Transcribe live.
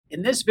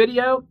In this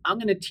video, I'm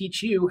going to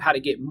teach you how to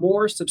get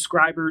more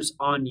subscribers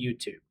on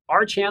YouTube.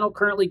 Our channel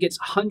currently gets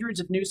hundreds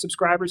of new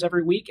subscribers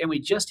every week, and we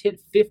just hit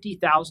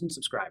 50,000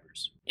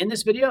 subscribers. In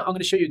this video, I'm going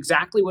to show you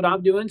exactly what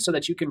I'm doing so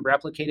that you can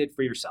replicate it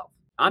for yourself.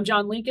 I'm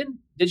John Lincoln,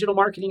 digital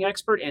marketing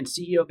expert and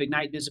CEO of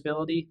Ignite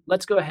Visibility.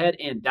 Let's go ahead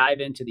and dive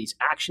into these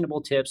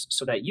actionable tips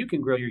so that you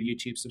can grow your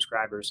YouTube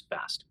subscribers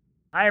fast.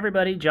 Hi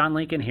everybody, John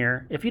Lincoln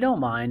here. If you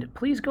don't mind,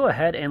 please go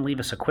ahead and leave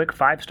us a quick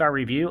 5-star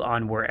review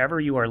on wherever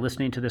you are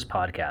listening to this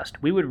podcast.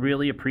 We would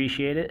really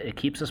appreciate it. It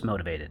keeps us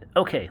motivated.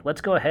 Okay,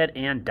 let's go ahead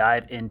and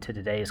dive into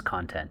today's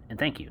content, and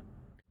thank you.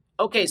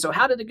 Okay, so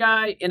how did a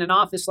guy in an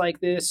office like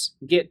this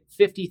get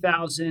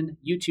 50,000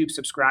 YouTube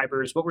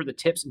subscribers? What were the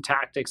tips and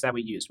tactics that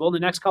we used? Well, in the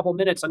next couple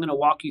minutes, I'm going to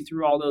walk you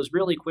through all those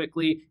really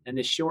quickly in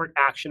this short,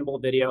 actionable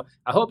video.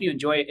 I hope you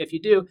enjoy it. If you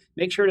do,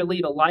 make sure to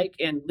leave a like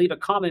and leave a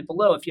comment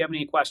below if you have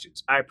any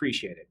questions. I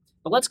appreciate it.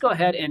 But let's go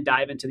ahead and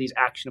dive into these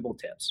actionable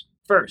tips.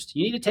 First,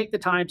 you need to take the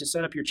time to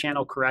set up your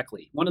channel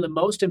correctly. One of the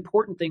most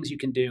important things you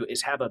can do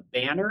is have a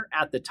banner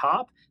at the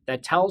top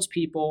that tells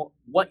people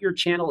what your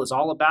channel is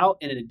all about.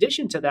 And in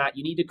addition to that,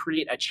 you need to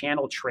create a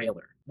channel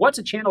trailer. What's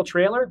a channel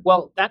trailer?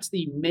 Well, that's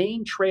the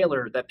main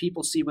trailer that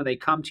people see when they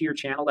come to your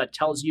channel that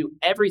tells you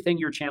everything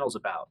your channel's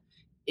about.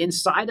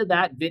 Inside of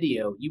that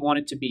video, you want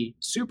it to be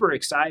super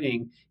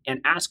exciting and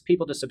ask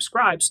people to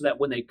subscribe so that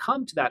when they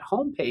come to that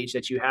homepage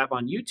that you have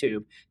on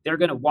YouTube, they're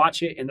going to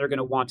watch it and they're going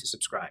to want to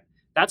subscribe.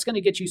 That's going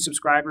to get you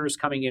subscribers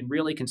coming in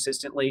really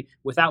consistently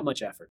without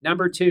much effort.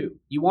 Number two,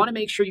 you want to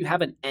make sure you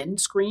have an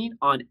end screen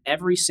on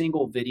every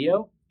single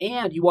video,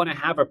 and you want to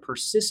have a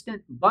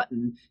persistent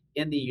button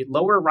in the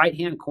lower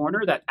right-hand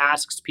corner that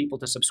asks people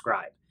to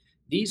subscribe.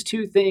 These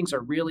two things are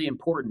really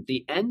important.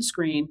 The end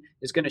screen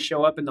is going to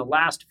show up in the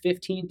last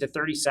 15 to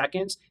 30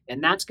 seconds,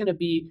 and that's going to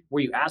be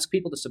where you ask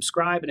people to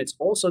subscribe, and it's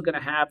also going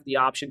to have the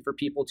option for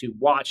people to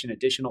watch an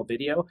additional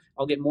video.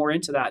 I'll get more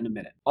into that in a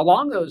minute.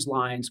 Along those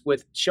lines,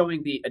 with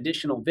showing the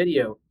additional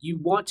video, you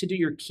want to do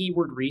your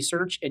keyword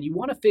research, and you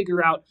want to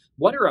figure out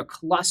what are a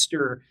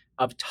cluster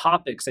of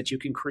topics that you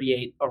can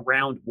create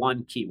around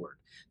one keyword.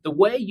 The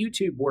way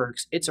YouTube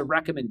works, it's a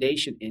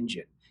recommendation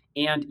engine,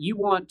 and you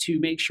want to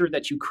make sure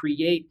that you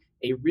create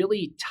a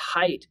really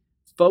tight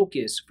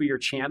focus for your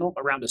channel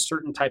around a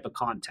certain type of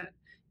content.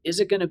 Is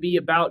it going to be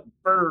about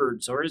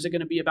birds, or is it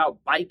going to be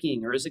about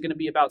biking, or is it going to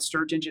be about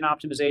search engine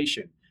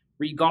optimization?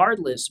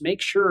 Regardless,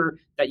 make sure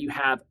that you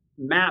have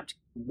mapped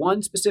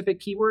one specific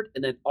keyword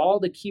and then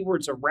all the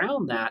keywords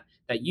around that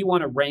you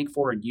want to rank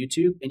for in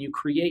YouTube, and you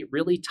create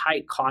really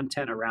tight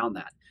content around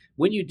that.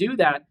 When you do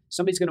that,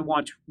 somebody's going to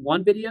watch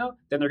one video,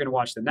 then they're going to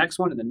watch the next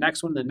one, and the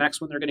next one, and the next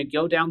one. They're going to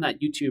go down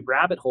that YouTube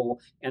rabbit hole,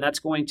 and that's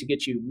going to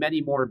get you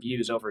many more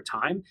views over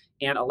time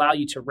and allow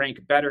you to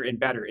rank better and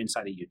better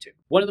inside of YouTube.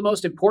 One of the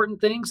most important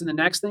things, and the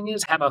next thing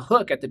is have a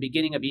hook at the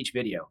beginning of each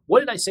video. What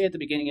did I say at the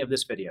beginning of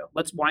this video?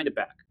 Let's wind it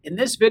back. In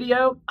this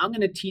video, I'm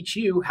going to teach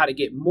you how to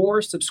get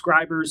more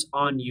subscribers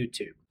on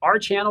YouTube. Our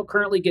channel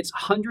currently gets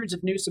hundreds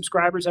of new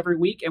subscribers every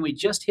week, and we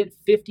just hit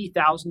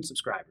 50,000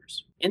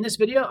 subscribers. In this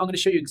video, I'm going to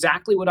show you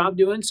exactly what I'm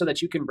doing so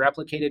that you can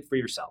replicate it for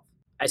yourself.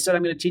 I said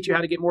I'm going to teach you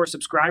how to get more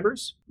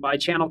subscribers. My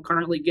channel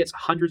currently gets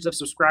hundreds of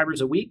subscribers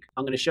a week.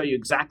 I'm going to show you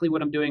exactly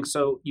what I'm doing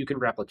so you can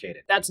replicate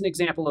it. That's an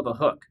example of a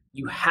hook.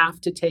 You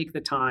have to take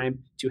the time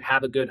to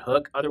have a good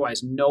hook.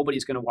 Otherwise,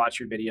 nobody's going to watch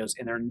your videos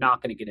and they're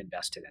not going to get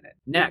invested in it.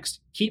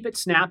 Next, keep it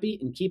snappy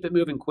and keep it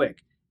moving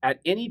quick. At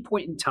any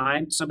point in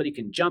time, somebody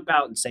can jump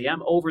out and say,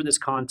 I'm over this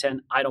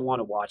content. I don't want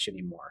to watch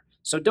anymore.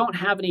 So don't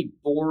have any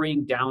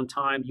boring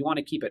downtime. You want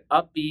to keep it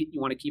upbeat.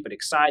 You want to keep it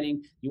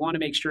exciting. You want to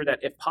make sure that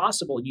if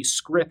possible, you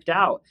script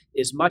out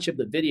as much of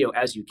the video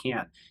as you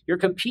can. You're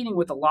competing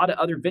with a lot of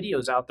other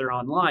videos out there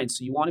online.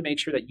 So you want to make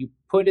sure that you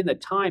put in the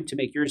time to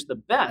make yours the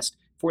best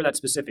for that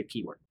specific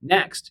keyword.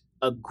 Next,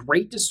 a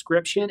great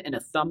description and a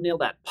thumbnail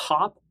that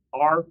pop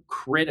are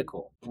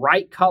critical.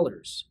 Bright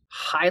colors,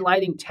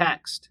 highlighting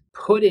text,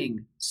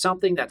 putting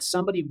something that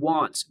somebody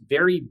wants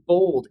very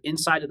bold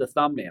inside of the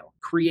thumbnail,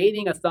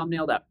 creating a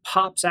thumbnail that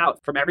pops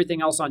out from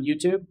everything else on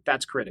YouTube,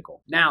 that's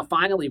critical. Now,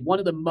 finally, one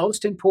of the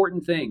most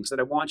important things that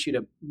I want you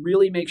to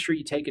really make sure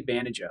you take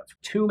advantage of.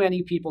 Too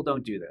many people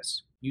don't do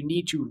this. You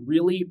need to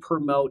really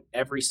promote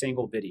every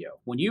single video.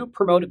 When you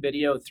promote a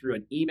video through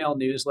an email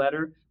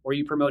newsletter, or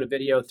you promote a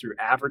video through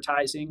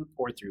advertising,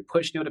 or through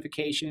push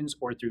notifications,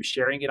 or through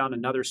sharing it on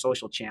another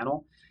social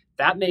channel,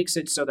 that makes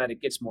it so that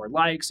it gets more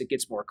likes, it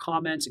gets more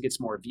comments, it gets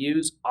more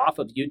views off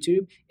of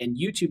YouTube, and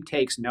YouTube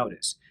takes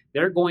notice.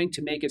 They're going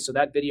to make it so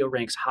that video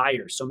ranks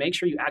higher. So make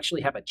sure you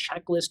actually have a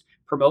checklist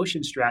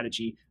promotion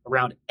strategy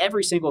around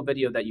every single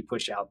video that you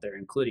push out there,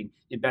 including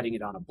embedding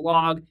it on a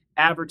blog,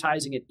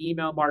 advertising it,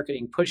 email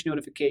marketing, push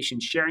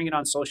notifications, sharing it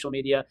on social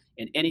media,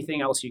 and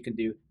anything else you can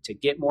do to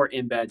get more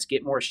embeds,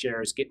 get more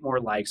shares, get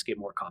more likes, get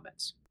more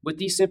comments. With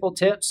these simple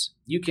tips,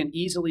 you can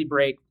easily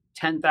break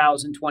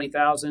 10,000,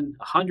 20,000,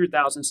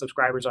 100,000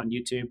 subscribers on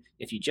YouTube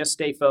if you just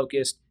stay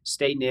focused,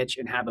 stay niche,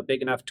 and have a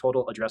big enough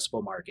total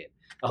addressable market.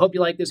 I hope you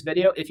liked this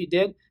video. If you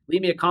did,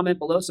 leave me a comment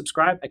below,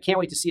 subscribe. I can't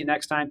wait to see you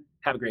next time.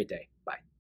 Have a great day. Bye.